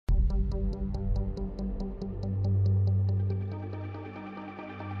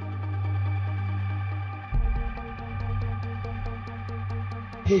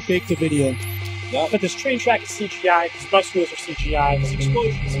who faked the video. Yep. But this train track is CGI, his bus wheels are CGI, his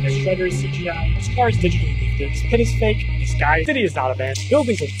explosions and his shredder is CGI, his car is digitally lifted, his pit is fake, this guy's city is not abandoned,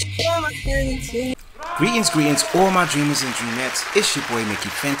 buildings are... Greetings, all my dreamers and dreamettes. It's your boy Mickey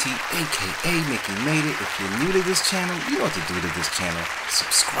Fenty, aka Mickey Made It. If you're new to this channel, you know what to do to this channel.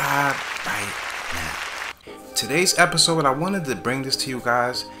 Subscribe right now. Today's episode, I wanted to bring this to you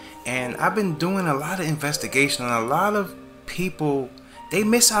guys, and I've been doing a lot of investigation on a lot of people. They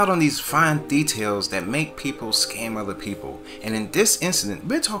miss out on these fine details that make people scam other people. And in this incident,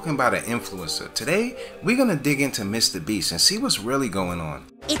 we're talking about an influencer. Today, we're gonna dig into Mr. Beast and see what's really going on.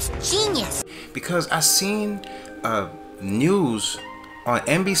 It's genius. Because I seen news on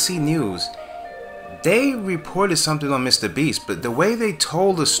NBC News. They reported something on Mr. Beast, but the way they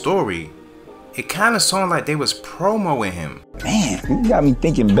told the story, it kind of sounded like they was promoting him. Man, you got me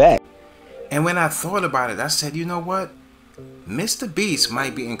thinking back. And when I thought about it, I said, you know what? Mr. Beast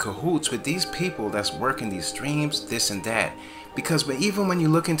might be in cahoots with these people that's working these streams, this and that. Because even when you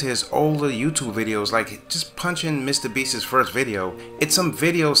look into his older YouTube videos, like just punch in Mr. Beast's first video, it's some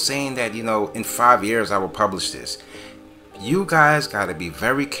video saying that, you know, in 5 years I will publish this. You guys got to be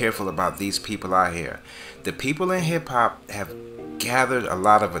very careful about these people out here. The people in hip hop have gathered a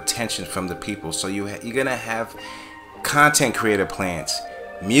lot of attention from the people. So you're going to have content creator plans,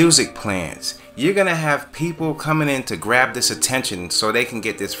 music plans. You're gonna have people coming in to grab this attention so they can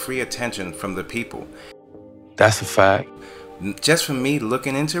get this free attention from the people. That's a fact. Just from me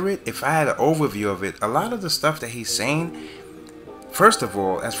looking into it, if I had an overview of it, a lot of the stuff that he's saying, first of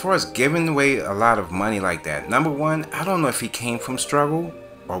all, as far as giving away a lot of money like that, number one, I don't know if he came from struggle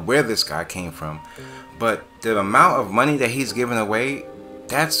or where this guy came from, but the amount of money that he's giving away,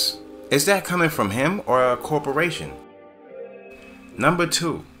 is that coming from him or a corporation? Number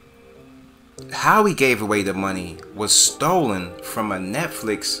two, how he gave away the money was stolen from a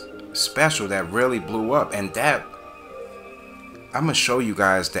Netflix special that really blew up, and that I'm gonna show you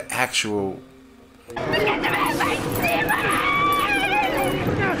guys the actual.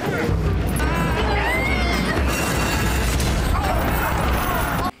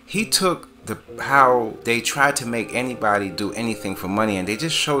 He took how they tried to make anybody do anything for money, and they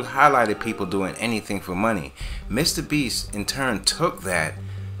just highlighted people doing anything for money. Mr. Beast in turn took that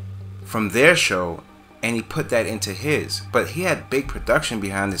from their show and he put that into his, but he had big production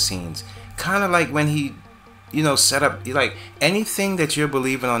behind the scenes, kind of like when he, you know, set up like anything that you're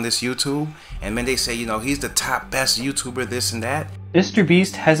believing on this YouTube, and when they say, you know, he's the top best YouTuber, this and that. Mr.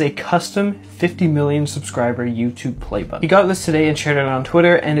 Beast has a custom 50 million subscriber YouTube play button. He got this today and shared it on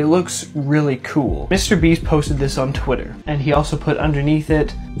Twitter, and it looks really cool. Mr. Beast posted this on Twitter, and he also put underneath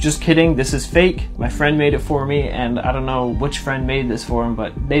it, "Just kidding, this is fake. My friend made it for me," and I don't know which friend made this for him,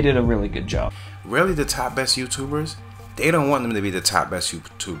 but they did a really good job. Really, the top best YouTubers? They don't want them to be the top best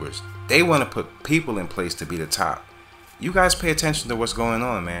YouTubers. They want to put people in place to be the top. You guys pay attention to what's going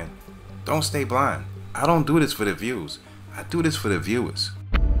on, man. Don't stay blind. I don't do this for the views. I do this for the viewers.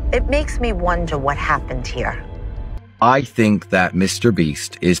 It makes me wonder what happened here. I think that Mr.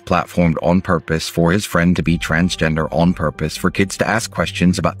 Beast is platformed on purpose for his friend to be transgender, on purpose for kids to ask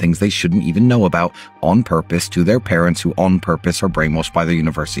questions about things they shouldn't even know about, on purpose to their parents who on purpose are brainwashed by the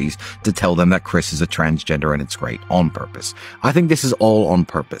universities to tell them that Chris is a transgender and it's great, on purpose. I think this is all on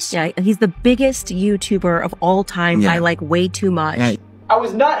purpose. Yeah, he's the biggest YouTuber of all time by like way too much. Yeah. I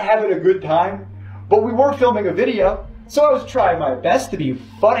was not having a good time, but we were filming a video. So I was trying my best to be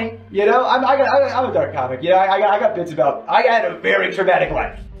funny, you know. I'm a dark comic, you know. I got bits about. I had a very traumatic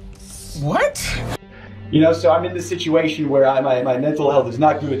life. What? You know, so I'm in this situation where my mental health is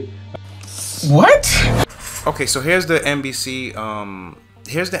not good. What? Okay, so here's the NBC.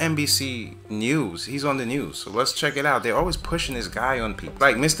 Here's the NBC News. He's on the news, so let's check it out. They're always pushing this guy on people.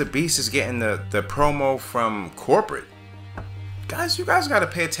 Like Mr. Beast is getting the promo from corporate. Guys, you guys got to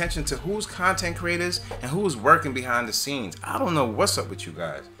pay attention to who's content creators and who's working behind the scenes. I don't know what's up with you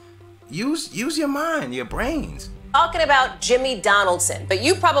guys. Use your mind, your brains. Talking about Jimmy Donaldson, but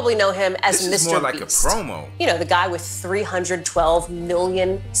you probably know him as Mr. This is more like Beast. a promo. You know, the guy with 312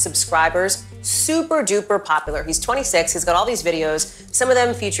 million subscribers. Super duper popular. He's 26. He's got all these videos. Some of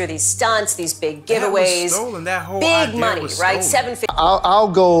them feature these stunts, these big giveaways. That was stolen. That whole big idea money, was right? stolen. I'll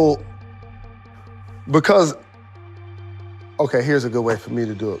go because. Okay, here's a good way for me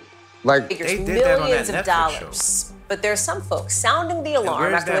to do it. Like they did that on that millions of Netflix dollars. show. But there's some folks sounding the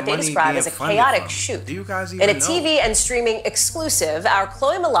alarm after what they money describe as a being funded chaotic from? shoot. Do you guys even In a know? TV and streaming exclusive, our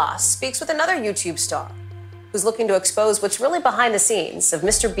Chloe Malas speaks with another YouTube star who's looking to expose what's really behind the scenes of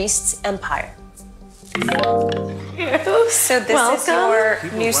Mr. Beast's empire. So this is your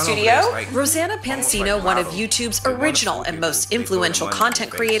new studio? Rosanna Pansino, one of YouTube's original and most influential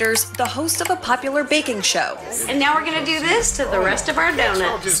content creators, the host of a popular baking show. And now we're gonna do this to the rest of our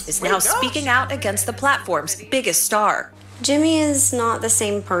donuts. Is now speaking out against the platform's biggest star. Jimmy is not the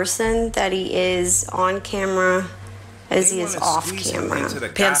same person that he is on camera as he is off camera.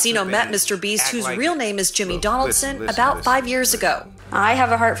 Pansino met Mr. Beast, whose real name is Jimmy Donaldson, about 5 years ago. I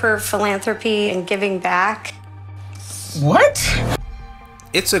have a heart for philanthropy and giving back. What?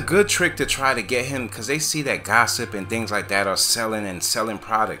 It's a good trick to try to get him, because they see that gossip and things like that are selling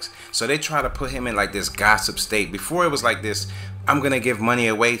products. So they try to put him in like this gossip state. Before it was like this, I'm going to give money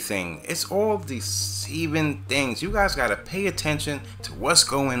away thing. It's all deceiving things. You guys got to pay attention to what's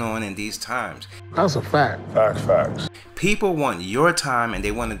going on in these times. That's a fact. Facts. People want your time and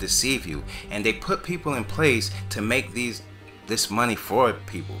they want to deceive you. And they put people in place to make this money for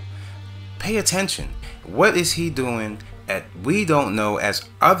people. Pay attention. What is he doing that we don't know as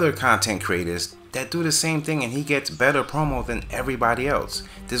other content creators that do the same thing, and he gets better promo than everybody else?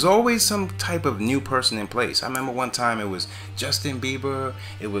 There's always some type of new person in place. I remember one time it was Justin Bieber,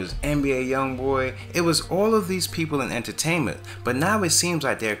 it was NBA Youngboy, it was all of these people in entertainment. But now it seems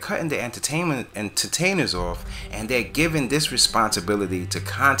like they're cutting the entertainers off and they're giving this responsibility to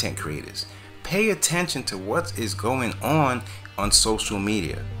content creators. Pay attention to what is going on social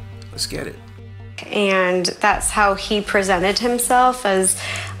media. Let's get it. And that's how he presented himself, as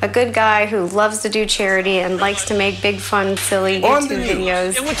a good guy who loves to do charity and likes to make big, fun, silly YouTube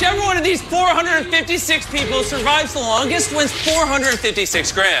videos. And whichever one of these 456 people survives the longest wins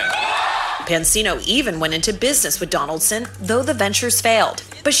 456 grand. Pansino even went into business with Donaldson, though the ventures failed.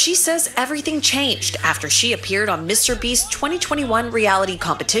 But she says everything changed after she appeared on Mr. Beast's 2021 reality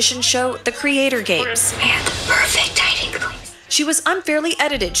competition show, The Creator Games. Man, the perfect hiding place. She was unfairly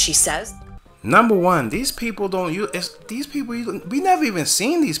edited, she says. Number one, these people don't use, we never even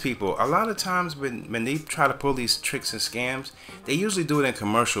seen these people. A lot of times when they try to pull these tricks and scams, they usually do it in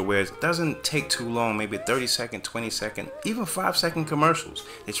commercial where it doesn't take too long, maybe 30-second, 20-second, even 5-second commercials.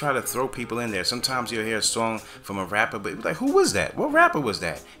 They try to throw people in there. Sometimes you'll hear a song from a rapper, but you're like, who was that? What rapper was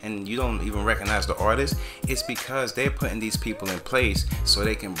that? And you don't even recognize the artist. It's because they're putting these people in place so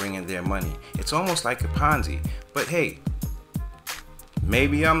they can bring in their money. It's almost like a Ponzi. But hey,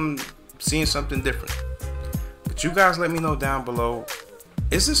 maybe I'm seeing something different. But you guys let me know down below,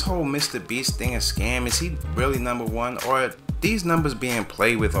 is this whole Mr. Beast thing a scam? Is he really number one, or are these numbers being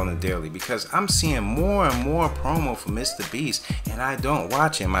played with on the daily? Because I'm seeing more and more promo for Mr. Beast and I don't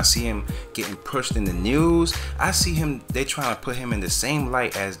watch him. I see him getting pushed in the news. I see him, they trying to put him in the same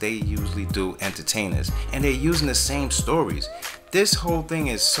light as they usually do entertainers, and they're using the same stories. This whole thing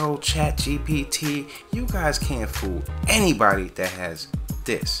is so ChatGPT. You guys can't fool anybody that has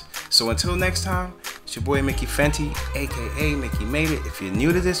this. So until next time, it's your boy Mickey Fenty, aka Mickey Made It. If you're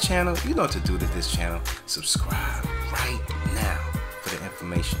new to this channel, you know what to do to this channel. Subscribe right now for the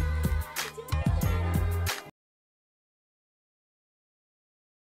information.